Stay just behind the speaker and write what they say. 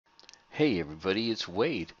Hey everybody, it's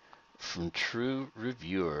Wade from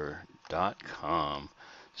TruReviewer.com.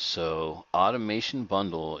 So, Automation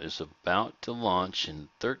Bundle is about to launch in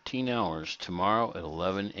 13 hours tomorrow at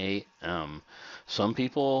 11 a.m. Some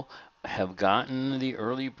people have gotten the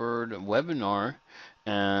early bird webinar,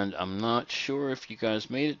 and I'm not sure if you guys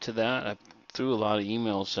made it to that. I threw a lot of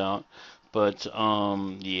emails out, but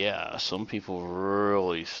yeah, some people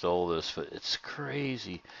really stole this, but it's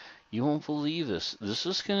crazy. You won't believe this. This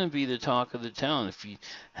is going to be the talk of the town. If you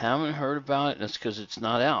haven't heard about it, that's because it's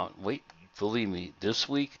not out. Wait, believe me, this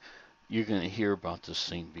week you're going to hear about this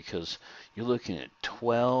thing because you're looking at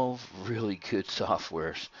 12 really good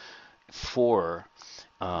softwares for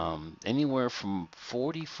anywhere from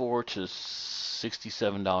 44 to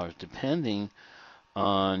 $67, depending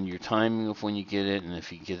on your timing of when you get it and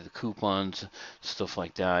if you get the coupons, stuff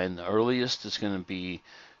like that. And the earliest is going to be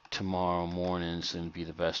tomorrow morning is going to be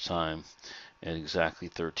the best time at exactly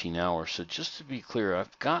 13 hours. So just to be clear,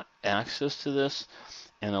 I've got access to this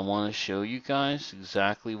and I want to show you guys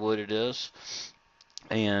exactly what it is.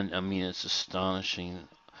 And I mean, it's astonishing.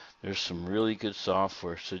 There's some really good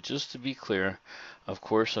software. So just to be clear, of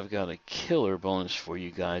course, I've got a killer bonus for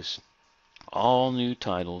you guys. All new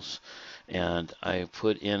titles, and I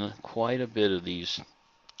put in quite a bit of these,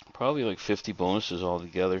 probably like 50 bonuses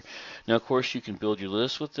altogether. Now, of course, you can build your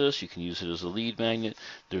list with this. You can use it as a lead magnet.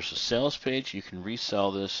 There's a sales page. You can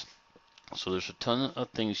resell this. So there's a ton of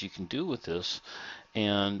things you can do with this.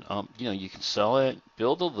 And, you can sell it,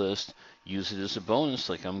 build a list, use it as a bonus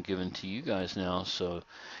like I'm giving to you guys now. So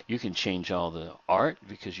you can change all the art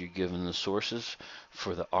because you're given the sources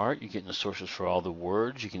for the art. You're getting the sources for all the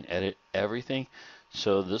words. You can edit everything.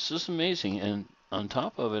 So this is amazing. And on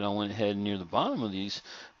top of it, I went ahead and near the bottom of these,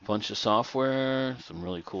 bunch of software, some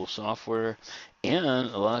really cool software, and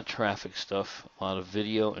a lot of traffic stuff, a lot of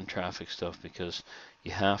video and traffic stuff because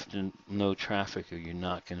you have to know traffic or you're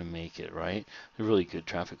not going to make it, right? A really good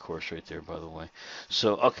traffic course right there, by the way.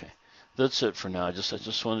 So, okay, that's it for now. I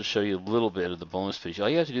just wanted to show you a little bit of the bonus page. All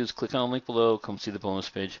you have to do is click on the link below, come see the bonus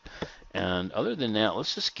page. And other than that,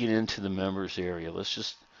 let's just get into the members area. Let's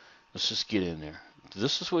just get in there.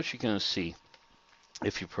 This is what you're going to see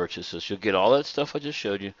if you purchase this. You'll get all that stuff I just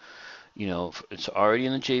showed you. It's already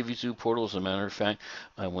in the JVZoo portal. As a matter of fact,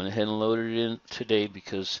 I went ahead and loaded it in today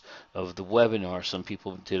because of the webinar. Some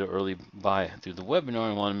people did an early buy through the webinar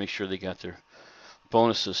and want to make sure they got their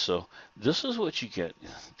bonuses. So this is what you get.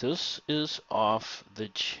 This is off the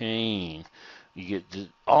chain. You get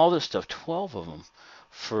all this stuff, 12 of them,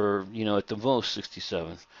 for, at the most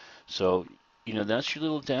 67. So, that's your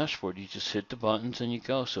little dashboard. You just hit the buttons and you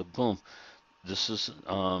go. So boom. This is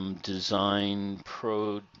Design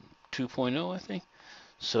Pro 2.0, I think.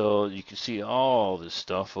 So you can see all this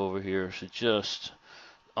stuff over here. So just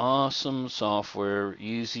awesome software,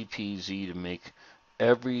 easy peasy to make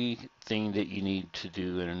everything that you need to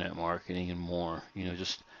do internet marketing and more.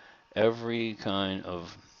 Just every kind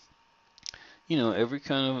of, every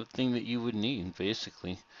kind of thing that you would need,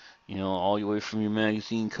 basically. All the way from your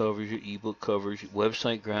magazine covers, your ebook covers, your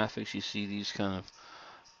website graphics. You see these kind of,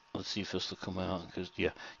 let's see if this will come out, because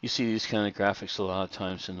yeah, you see these kind of graphics a lot of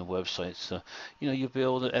times in the websites. So, you'll be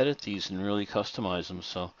able to edit these and really customize them.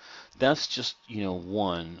 So that's just,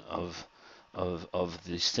 one of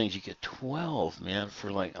these things. You get 12, man, for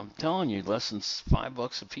like, I'm telling you, less than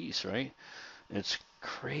 $5 a piece, right? It's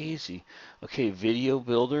crazy. Okay, Video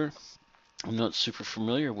Builder, I'm not super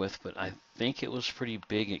familiar with, but I think it was pretty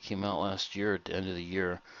big. It came out last year at the end of the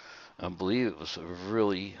year. I believe it was a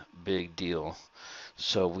really big deal.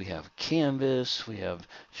 So we have Canvas, we have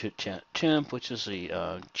Chat Chimp, which is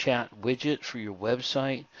a chat widget for your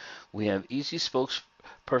website. We have Easy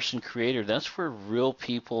Spokesperson Creator. That's where real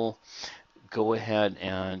people go ahead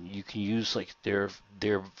and you can use like their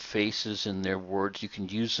faces and their words. You can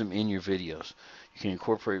use them in your videos. You can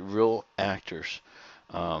incorporate real actors,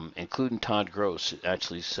 including Todd Gross. It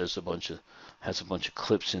actually has a bunch of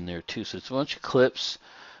clips in there too. So it's a bunch of clips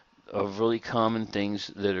of really common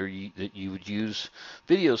things that you would use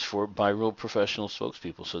videos for by real professional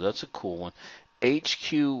spokespeople. So that's a cool one.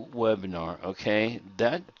 HQ webinar, okay,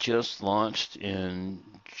 that just launched in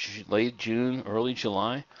late June, early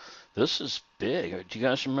July. This is big. Do you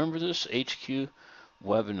guys remember this HQ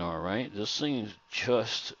webinar, right? This thing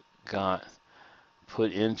just got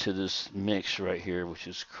put into this mix right here, which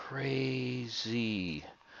is crazy.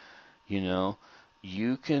 You know,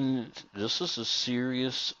 this is a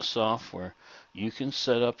serious software. You can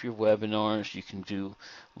set up your webinars, you can do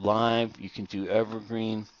live, you can do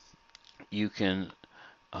evergreen, you can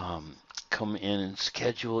come in and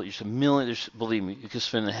schedule. Believe me, you can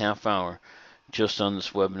spend a half hour just on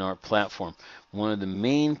this webinar platform. One of the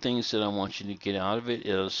main things that I want you to get out of it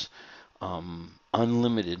is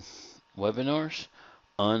unlimited webinars,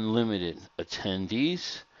 unlimited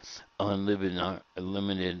attendees,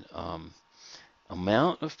 unlimited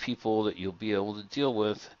amount of people that you'll be able to deal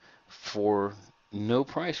with for no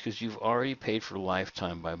price because you've already paid for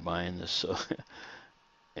lifetime by buying this. So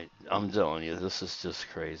I'm telling you, this is just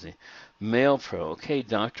crazy. Mail Pro, okay,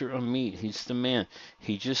 Dr. Amit, he's the man.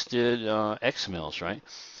 He just did X-Mails, right?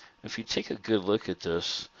 If you take a good look at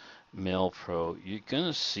this Mail Pro, you're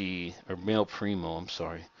gonna see, or Mail Primo, I'm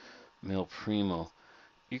sorry, Mail Primo.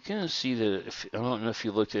 You're gonna see that I don't know if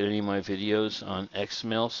you looked at any of my videos on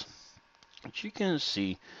X-Mails, but you can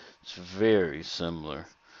see it's very similar.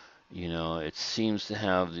 You know, it seems to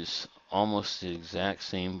have this almost the exact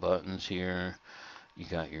same buttons here. You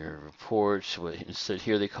got your reports. Instead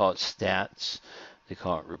here they call it stats. They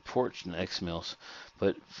call it reports in Xmails,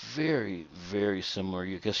 but very, very similar.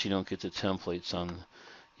 I guess you don't get the templates on,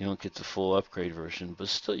 you don't get the full upgrade version, but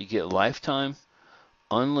still you get lifetime,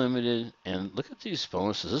 unlimited, and look at these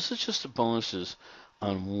bonuses. This is just the bonuses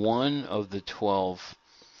on one of the 12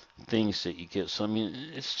 things that you get. So I mean,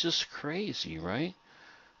 it's just crazy, right?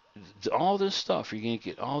 All this stuff, you're going to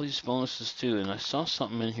get all these bonuses too. And I saw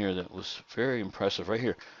something in here that was very impressive right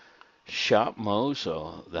here. Shop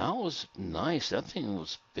Mozo. That was nice. That thing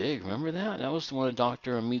was big. Remember that? That was one of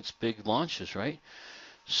Dr. Amit's big launches, right?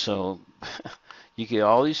 So you get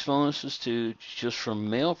all these bonuses too just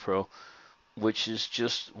from MailPro, which is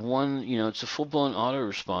just one, you know, it's a full-blown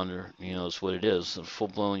autoresponder, you know, is what it is. A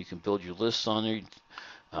full-blown, you can build your lists on there.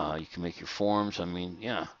 You can make your forms. I mean,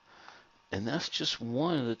 yeah. And that's just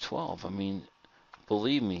one of the 12. I mean,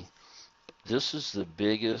 believe me, this is the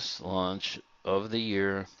biggest launch of the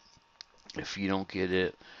year. If you don't get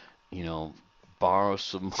it, you know, borrow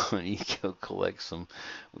some money, go collect some.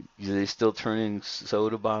 Do they still turn in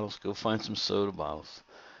soda bottles? Go find some soda bottles.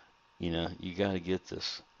 You know, you got to get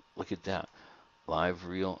this. Look at that. Live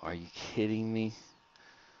reel. Are you kidding me?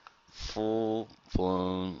 Full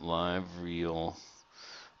blown live reel.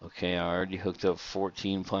 Okay, I already hooked up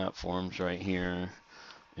 14 platforms right here,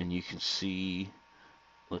 and you can see,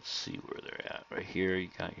 let's see where they're at. Right here, you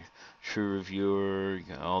got your True Reviewer, you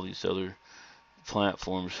got all these other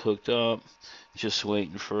platforms hooked up, just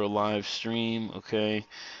waiting for a live stream, okay?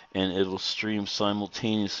 And it'll stream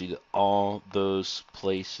simultaneously to all those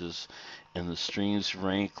places, and the streams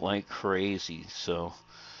rank like crazy. So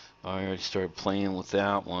I already started playing with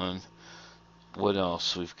that one. What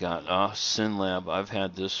else we've got? SynLab. I've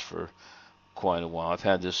had this for quite a while. I've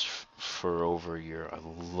had this for over a year. I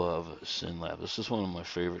love SynLab. This is one of my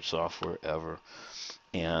favorite software ever.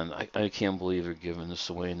 And I can't believe they're giving this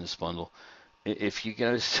away in this bundle. If you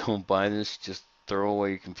guys don't buy this, just throw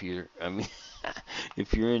away your computer. I mean,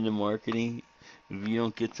 if you're into marketing, if you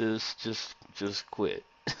don't get this, just quit.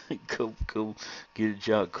 Go get a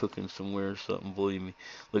job cooking somewhere or something. Believe me.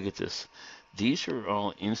 Look at this. These are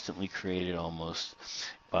all instantly created almost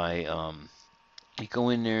by you go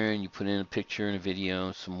in there and you put in a picture and a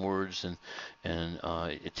video, some words, and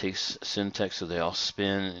it takes syntax, so they all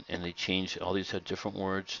spin and they change. All these have different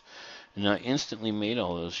words, and I instantly made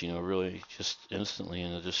all those, you know, really just instantly,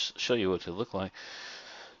 and I'll just show you what they look like.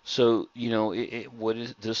 So, you know,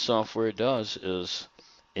 this software does is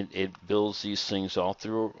it builds these things all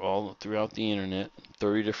throughout the internet,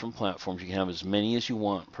 30 different platforms. You can have as many as you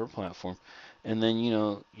want per platform. And then, you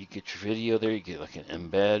know, you get your video there, you get like an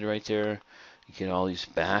embed right there. You get all these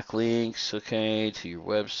backlinks, okay, to your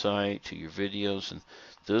website, to your videos, and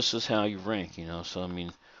this is how you rank, you know. So I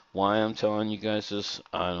mean, why I'm telling you guys this,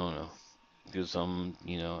 I don't know. Because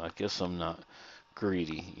you know, I guess I'm not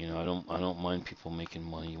greedy. You know, I don't mind people making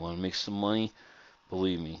money. You want to make some money?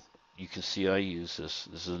 Believe me, you can see I use this.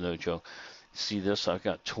 This is no joke. See this? I've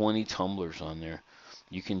got 20 tumblers on there.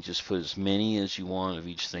 You can just put as many as you want of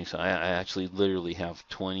each thing. So I actually literally have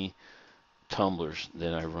 20 tumblers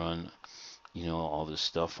that I run, you know, all this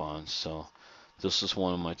stuff on. So this is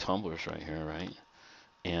one of my tumblers right here, right?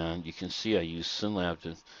 And you can see I use SynLab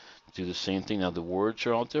to do the same thing. Now the words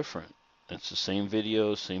are all different. It's the same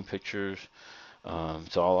video, same pictures.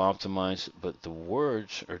 It's all optimized, but the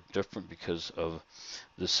words are different because of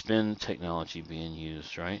the spin technology being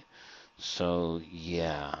used, right? So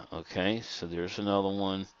yeah, okay. So there's another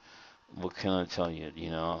one. What can I tell you?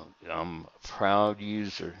 You know, I'm a proud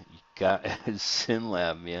user. You got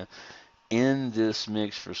SynLab, man. In this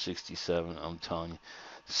mix for 67, I'm telling you.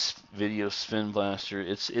 Video Spin Blaster.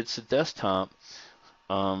 It's a desktop.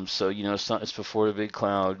 So you know, it's before the big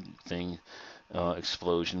cloud thing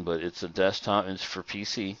explosion, but it's a desktop and it's for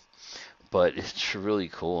PC. But it's really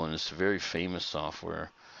cool and it's very famous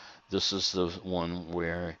software This is the one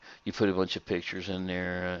where you put a bunch of pictures in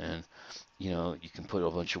there, and you can put a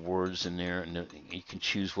bunch of words in there, and you can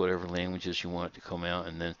choose whatever languages you want it to come out,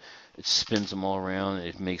 and then it spins them all around.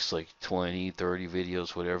 It makes like 20, 30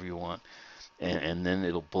 videos, whatever you want, and then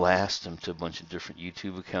it'll blast them to a bunch of different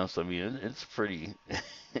YouTube accounts. I mean, it's pretty,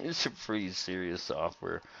 it's a pretty serious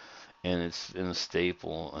software, and it's been a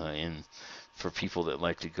staple in for people that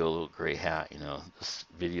like to go a little gray hat. This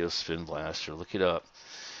video spin blaster. Look it up.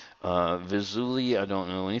 Visually, I don't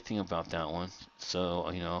know anything about that one, so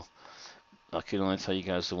I can only tell you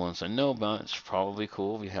guys the ones I know about. It's probably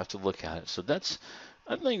cool. We have to look at it. So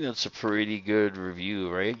I think that's a pretty good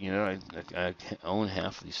review, right? I own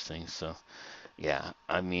half of these things, so yeah.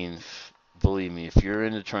 I mean, believe me, if you're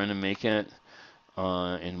into trying to make it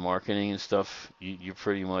in marketing and stuff, you're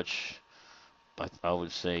pretty much, I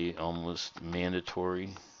would say, almost mandatory.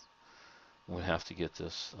 Would have to get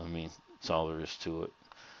this. I mean, that's all there is to it.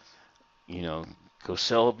 You know, go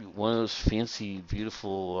sell one of those fancy,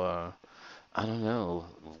 beautiful. I don't know.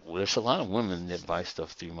 There's a lot of women that buy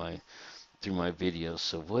stuff through my videos.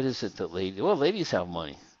 So what is it that ladies? Well, ladies have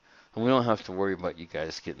money, and we don't have to worry about you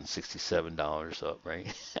guys getting $67 up, right?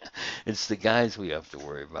 It's the guys we have to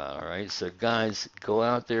worry about, all right? So guys, go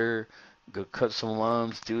out there, go cut some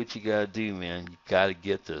lawns, do what you gotta do, man. You gotta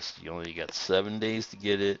get this. You only got 7 days to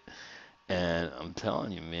get it, and I'm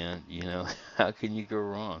telling you, man. How can you go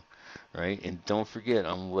wrong, right? And don't forget,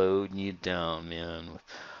 I'm loading you down, man,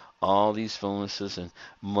 all these bonuses, and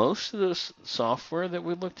most of this software that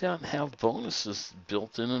we looked at have bonuses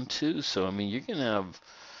built in them too. So I mean, you're gonna have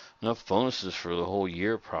enough bonuses for the whole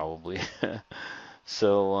year probably.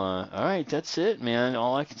 So all right, that's it, man.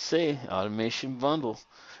 All I can say, Automation Bundle.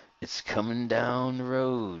 It's coming down the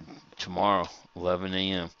road tomorrow, 11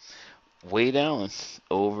 a.m. Wade Allen,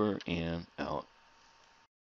 over and out.